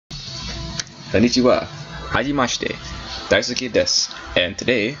Konnichiwa, hajimashite, daisuke desu, and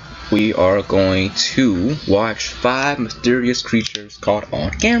today we are going to watch 5 mysterious creatures caught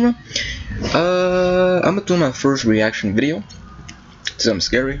on camera. I'm gonna do my first reaction video to something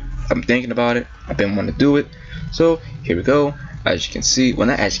scary. I've been thinking about it, I've been wanting to do it, so here we go. As you can see, well,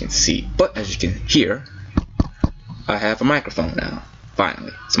 not as you can see, but as you can hear, I have a microphone now,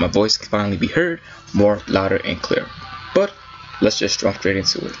 finally, so my voice can finally be heard more louder and clear. But let's just jump straight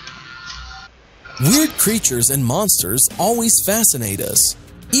into it. Weird creatures and monsters always fascinate us,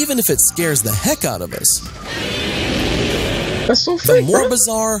 even if it scares the heck out of us. That's so The fake, more bro.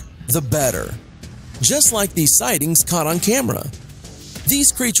 bizarre, the better. Just like these sightings caught on camera.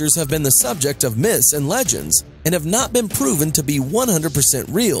 These creatures have been the subject of myths and legends and have not been proven to be 100%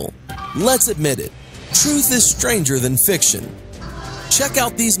 real. Let's admit it, truth is stranger than fiction. Check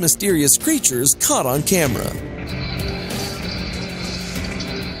out these mysterious creatures caught on camera.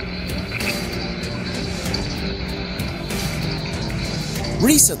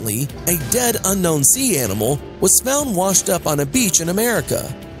 Recently, a dead unknown sea animal was found washed up on a beach in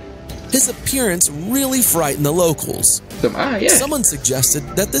America. His appearance really frightened the locals. Someone suggested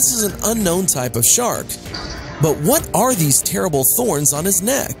that this is an unknown type of shark. But what are these terrible thorns on his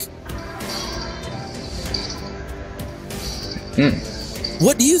neck?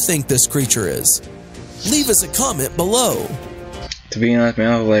 What do you think this creature is? Leave us a comment below. To be honest,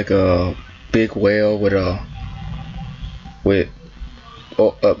 man, I was like a big whale with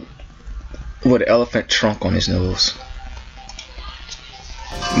an elephant trunk on his nose.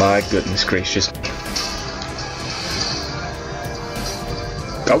 My goodness gracious.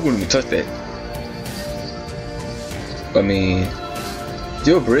 I wouldn't even touch that. I mean,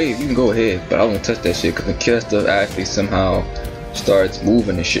 you're brave, you can go ahead, but I wouldn't touch that shit because the killer stuff actually somehow starts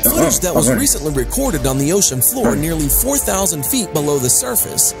moving and shit. Footage that was recently recorded on the ocean floor nearly 4,000 feet below the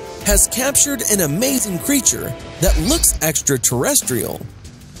surface has captured an amazing creature that looks extraterrestrial.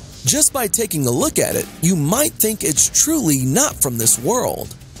 Just by taking a look at it, you might think it's truly not from this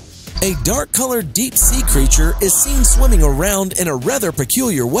world. A dark-colored deep-sea creature is seen swimming around in a rather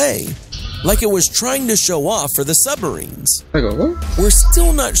peculiar way, like it was trying to show off for the submarines. We're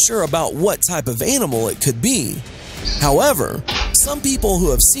still not sure about what type of animal it could be. However, some people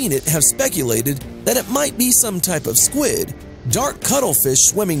who have seen it have speculated that it might be some type of squid, dark cuttlefish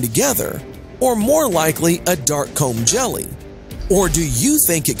swimming together, or more likely a dark comb jelly. Or do you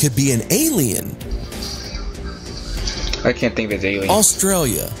think it could be an alien? I can't think of it's alien.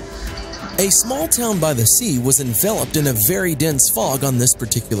 Australia. A small town by the sea was enveloped in a very dense fog on this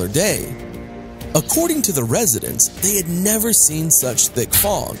particular day. According to the residents, they had never seen such thick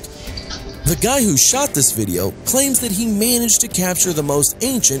fog. The guy who shot this video claims that he managed to capture the most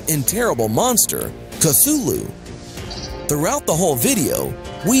ancient and terrible monster, Cthulhu. Throughout the whole video,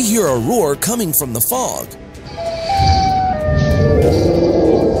 we hear a roar coming from the fog.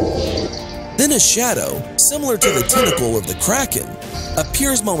 Then a shadow, similar to the tentacle of the Kraken,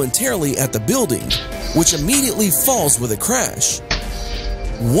 appears momentarily at the building, which immediately falls with a crash.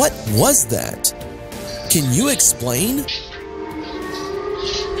 What was that? Can you explain?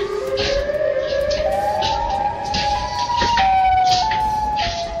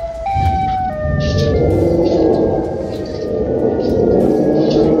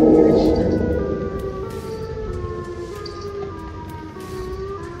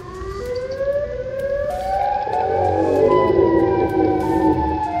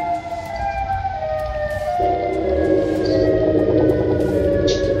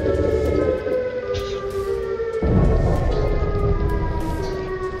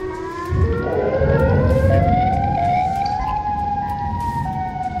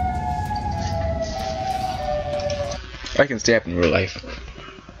 I can say in real life.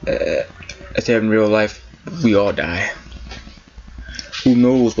 I say in real life, we all die. Who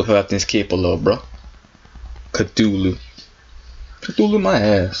knows what Captain's capable of, bro? Cthulhu. Cthulhu my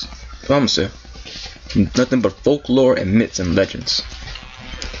ass. Promise you. Nothing but folklore and myths and legends.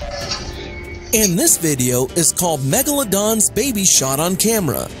 And this video is called Megalodon's baby shot on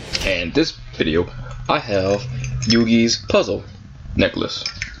camera. And this video, I have Yugi's puzzle necklace.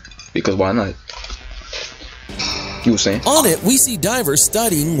 Because why not? You were saying? On it, we see divers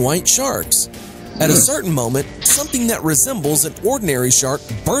studying white sharks. At a certain moment, something that resembles an ordinary shark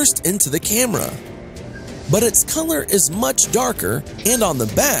burst into the camera. But its color is much darker, and on the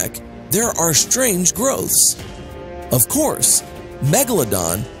back, there are strange growths. Of course,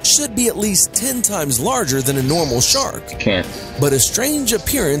 Megalodon should be at least 10 times larger than a normal shark. Can't. But a strange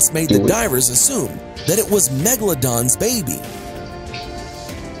appearance made the divers assume that it was Megalodon's baby.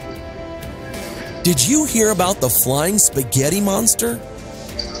 Did you hear about the flying spaghetti monster?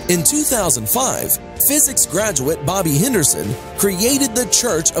 In 2005, physics graduate Bobby Henderson created the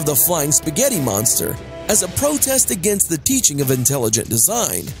Church of the Flying Spaghetti Monster as a protest against the teaching of intelligent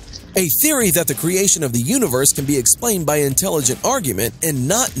design, a theory that the creation of the universe can be explained by intelligent argument and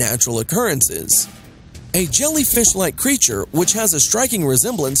not natural occurrences. A jellyfish-like creature, which has a striking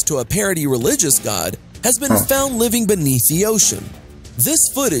resemblance to a parody religious god, has been found living beneath the ocean.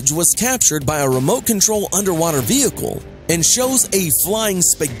 This footage was captured by a remote-control underwater vehicle and shows a flying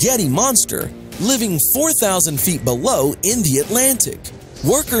spaghetti monster living 4,000 feet below in the Atlantic.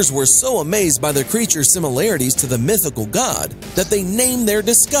 Workers were so amazed by the creature's similarities to the mythical god that they named their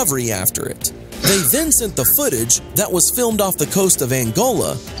discovery after it. They then sent the footage that was filmed off the coast of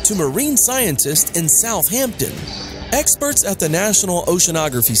Angola to marine scientists in Southampton. Experts at the National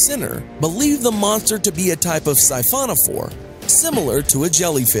Oceanography Center believe the monster to be a type of siphonophore, similar to a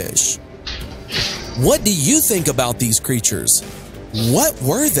jellyfish. What do you think about these creatures? What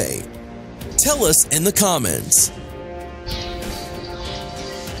were they? Tell us in the comments.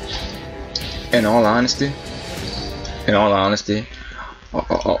 In all honesty,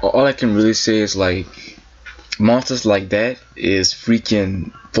 all I can really say is like monsters like that is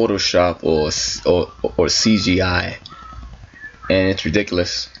freaking Photoshop or CGI, and it's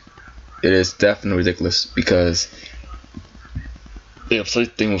ridiculous. It is definitely ridiculous, because if such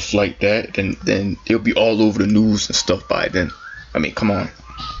a thing was like that, then it'll be all over the news and stuff by then. I mean, come on,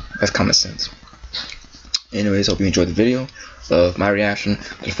 that's common sense. Anyways, hope you enjoyed the video of my reaction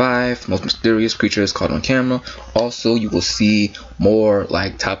to the 5 most mysterious creatures caught on camera. Also, you will see more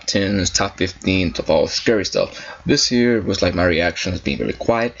like top 10s, top 15s of all scary stuff. This here was like my reaction, being very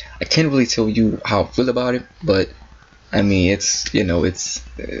quiet. I can't really tell you how I feel about it, but I mean, it's, you know, it's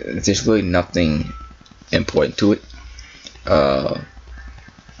there's really nothing important to it.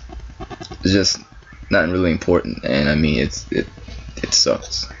 It's just not really important, and I mean, it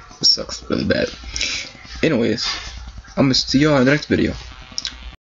sucks. It sucks really bad. Anyways, I'm gonna see y'all in the next video.